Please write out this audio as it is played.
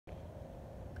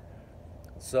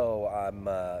So I'm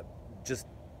just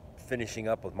finishing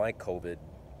up with my COVID,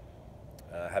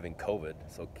 having COVID.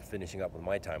 So finishing up with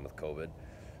my time with COVID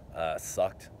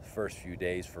sucked. First few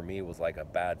days for me was like a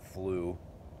bad flu.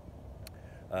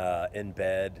 In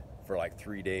bed for like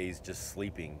 3 days, just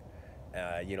sleeping.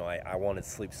 I wanted to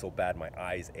sleep so bad my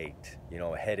eyes ached.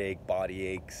 Headache, body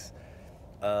aches.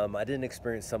 I didn't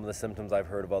experience some of the symptoms I've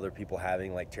heard of other people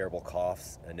having, like terrible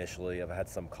coughs initially. I've had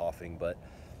some coughing, but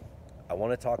I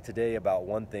want to talk today about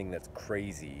one thing that's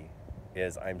crazy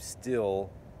is I'm still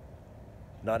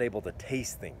not able to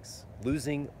taste things.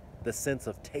 Losing the sense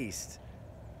of taste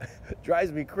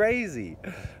drives me crazy.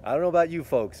 I don't know about you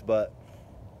folks, but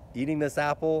eating this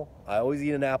apple, I always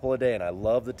eat an apple a day and I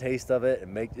love the taste of it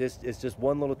and it's just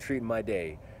one little treat in my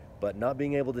day. But not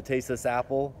being able to taste this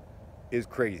apple is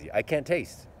crazy. I can't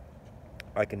taste.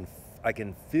 I can I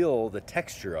can feel the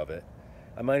texture of it.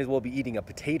 I might as well be eating a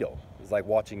potato. It's like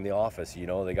watching The Office,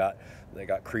 they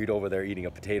got Creed over there eating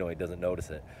a potato and he doesn't notice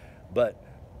it. But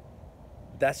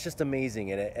that's just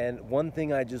amazing. And one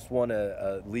thing I just want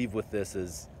to leave with this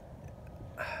is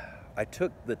I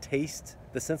took the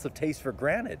sense of taste for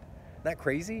granted. Isn't that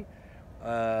crazy?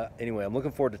 Anyway, I'm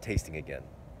looking forward to tasting again.